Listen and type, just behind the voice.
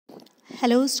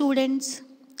Hello, students.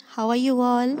 How are you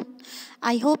all?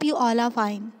 I hope you all are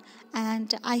fine,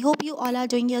 and I hope you all are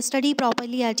doing your study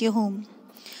properly at your home.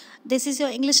 This is your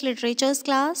English literatures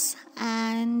class,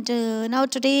 and now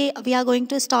today we are going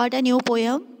to start a new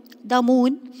poem, The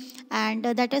Moon, and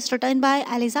that is written by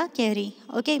Eliza Carey.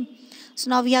 Okay,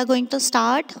 so now we are going to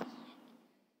start.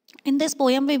 In this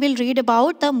poem, we will read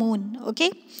about the moon.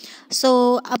 Okay,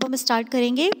 so अब हम start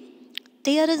करेंगे.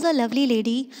 There is a lovely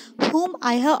lady whom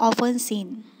I have often seen.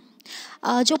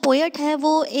 जो poet है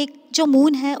वो एक जो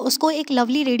moon है उसको एक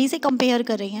लवली लेडी से कंपेयर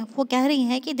कर रही हैं. वो कह रही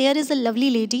हैं कि there is a lovely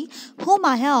lady whom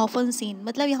I have often seen.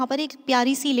 मतलब यहाँ पर एक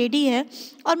प्यारी सी लेडी है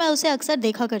और मैं उसे अक्सर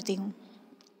देखा करती हूँ.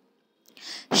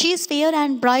 She is fair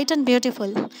and bright and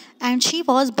beautiful and she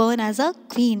was burn as a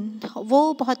queen. वो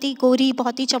बहुत ही गोरी,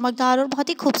 बहुत ही चमकदार और बहुत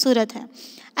ही खूबसूरत है.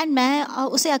 एंड मैं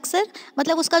उसे अक्सर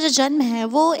मतलब उसका जो जन्म है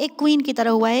वो एक क्वीन की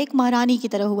तरह हुआ है, एक महारानी की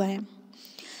तरह हुआ है.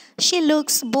 She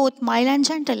looks both mild and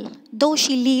gentle दो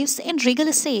she lives in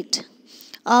Regal state.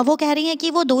 वो कह रही हैं कि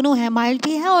वो दोनों हैं, माइल्ड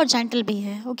भी है और जेंटल भी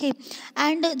है. ओके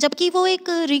एंड जबकि वो एक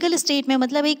रीगल स्टेट में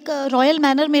मतलब एक रॉयल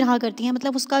मैनर में रहा करती हैं.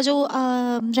 मतलब उसका जो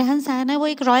रहन सहन है वो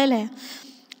एक रॉयल है.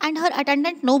 And her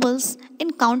attendant nobles in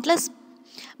countless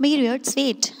myriads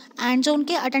wait. And जो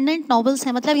उनके अटेंडेंट नोबल्स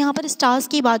हैं मतलब यहाँ पर स्टार्स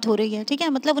की बात हो रही है. ठीक है,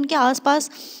 मतलब उनके आसपास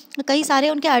कई सारे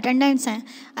उनके अटेंडेंट्स हैं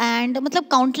एंड मतलब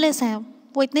काउंटलेस हैं,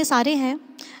 वो इतने सारे हैं.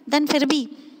 देन फिर भी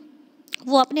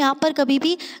वो अपने आप पर कभी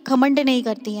भी घमंड नहीं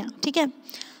करती हैं. ठीक है,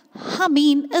 her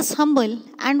mien is humble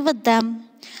and with them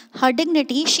her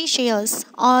dignity she shares.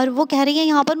 और वो कह रही है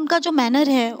यहाँ पर उनका जो मैनर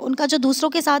है, उनका जो दूसरों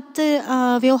के साथ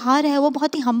व्यवहार है वो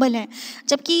बहुत ही हम्बल है.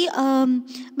 जबकि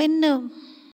मीन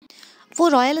वो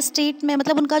रॉयल स्टेट में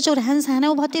मतलब उनका जो रहन सहन है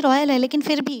वो बहुत ही रॉयल है, लेकिन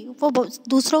फिर भी वो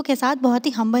दूसरों के साथ बहुत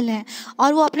ही हम्बल है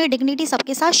और वो अपनी डिग्निटी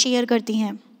सबके साथ शेयर करती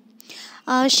हैं.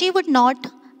 She would not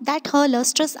that her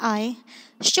lustrous I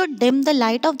should dim the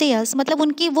light of theirs. मतलब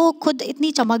उनकी वो खुद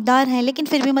इतनी चमकदार है लेकिन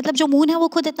फिर भी मतलब जो मून है वो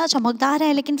खुद इतना चमकदार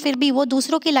है लेकिन फिर भी वो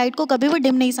दूसरों की लाइट को कभी भी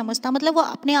डिम नहीं समझता. मतलब वो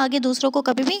अपने आगे दूसरों को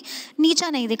कभी भी नीचा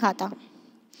नहीं दिखाता.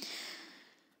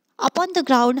 Upon the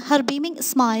ground her beaming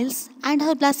smiles and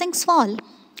her blessings fall.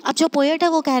 अब जो पोएट है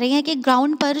वो कह रही हैं कि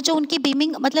ग्राउंड पर जो उनकी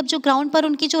बीमिंग मतलब जो ग्राउंड पर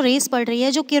उनकी जो रेस पड़ रही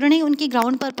है, जो किरणें उनकी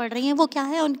ग्राउंड पर पड़ रही हैं वो क्या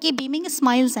है, उनकी बीमिंग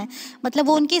स्माइल्स हैं. मतलब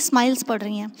वो उनकी स्माइल्स पड़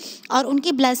रही हैं और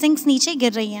उनकी ब्लेसिंग्स नीचे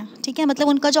गिर रही हैं. ठीक है, मतलब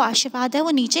उनका जो आशीर्वाद है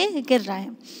वो नीचे गिर रहा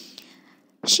है.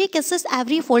 She kisses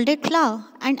every folded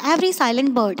flower and every silent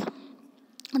bird.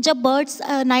 जब बर्ड्स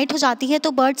नाइट हो जाती है तो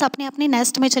बर्ड्स अपने अपने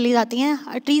नेस्ट में चली जाती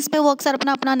हैं. ट्रीज़ पे वो अक्सर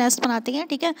अपना अपना नेस्ट बनाती हैं.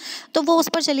 ठीक है, तो वो उस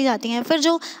पर चली जाती हैं. फिर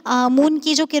जो मून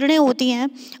की जो किरणें होती हैं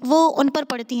वो उन पर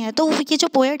पड़ती हैं. तो ये जो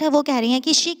पोएट है वो कह रही हैं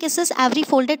कि she kisses every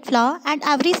folded flower and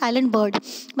every silent bird.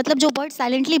 मतलब जो बर्ड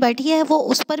साइलेंटली बैठी है वो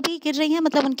उस पर भी गिर रही हैं,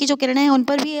 मतलब उनकी जो किरणें हैं उन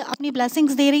पर भी अपनी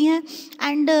ब्लेसिंग्स दे रही हैं.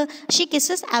 And she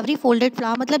kisses every folded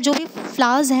flower. मतलब जो भी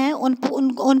फ्लावर्स हैं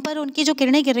उन पर उनकी जो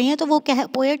किरणें गिर रही हैं तो वो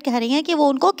पोएट कह रही हैं कि वो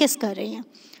उनको किस कर रही हैं.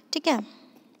 ठीक है.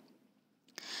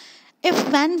 If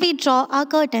when we draw our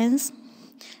curtains,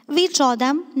 we draw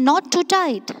them not too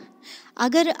tight.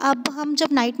 अगर अब हम जब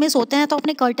नाइट में सोते हैं तो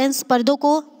अपने कर्टन्स पर्दों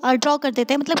को ड्रॉ कर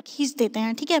देते हैं, मतलब खींच देते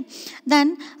हैं. ठीक है,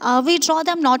 then we draw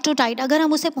them not to tight. अगर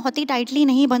हम उसे बहुत ही टाइटली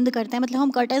नहीं बंद करते हैं, मतलब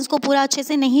हम कर्टन्स को पूरा अच्छे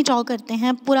से नहीं ड्रॉ करते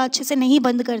हैं, पूरा अच्छे से नहीं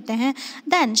बंद करते हैं,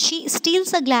 then she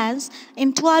steels a glans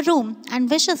in to our room and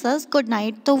wishes us good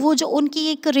night. तो वो जो उनकी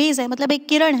एक रेज है, मतलब एक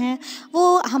किरण है,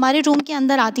 वो हमारे रूम के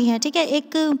अंदर आती है. ठीक है,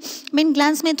 एक मीन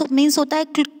ग्लैंस में तो मीन्स होता है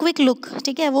क्विक लुक.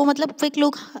 ठीक है, वो मतलब क्विक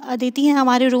लुक देती हैं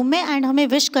हमारे रूम में एंड हमें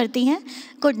विश करती हैं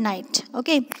good night.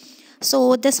 Okay,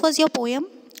 so this was your poem.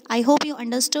 I hope you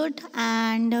understood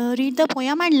and read the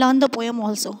poem and learn the poem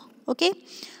also. Okay,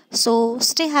 so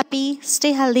stay happy,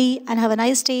 stay healthy and have a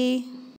nice day.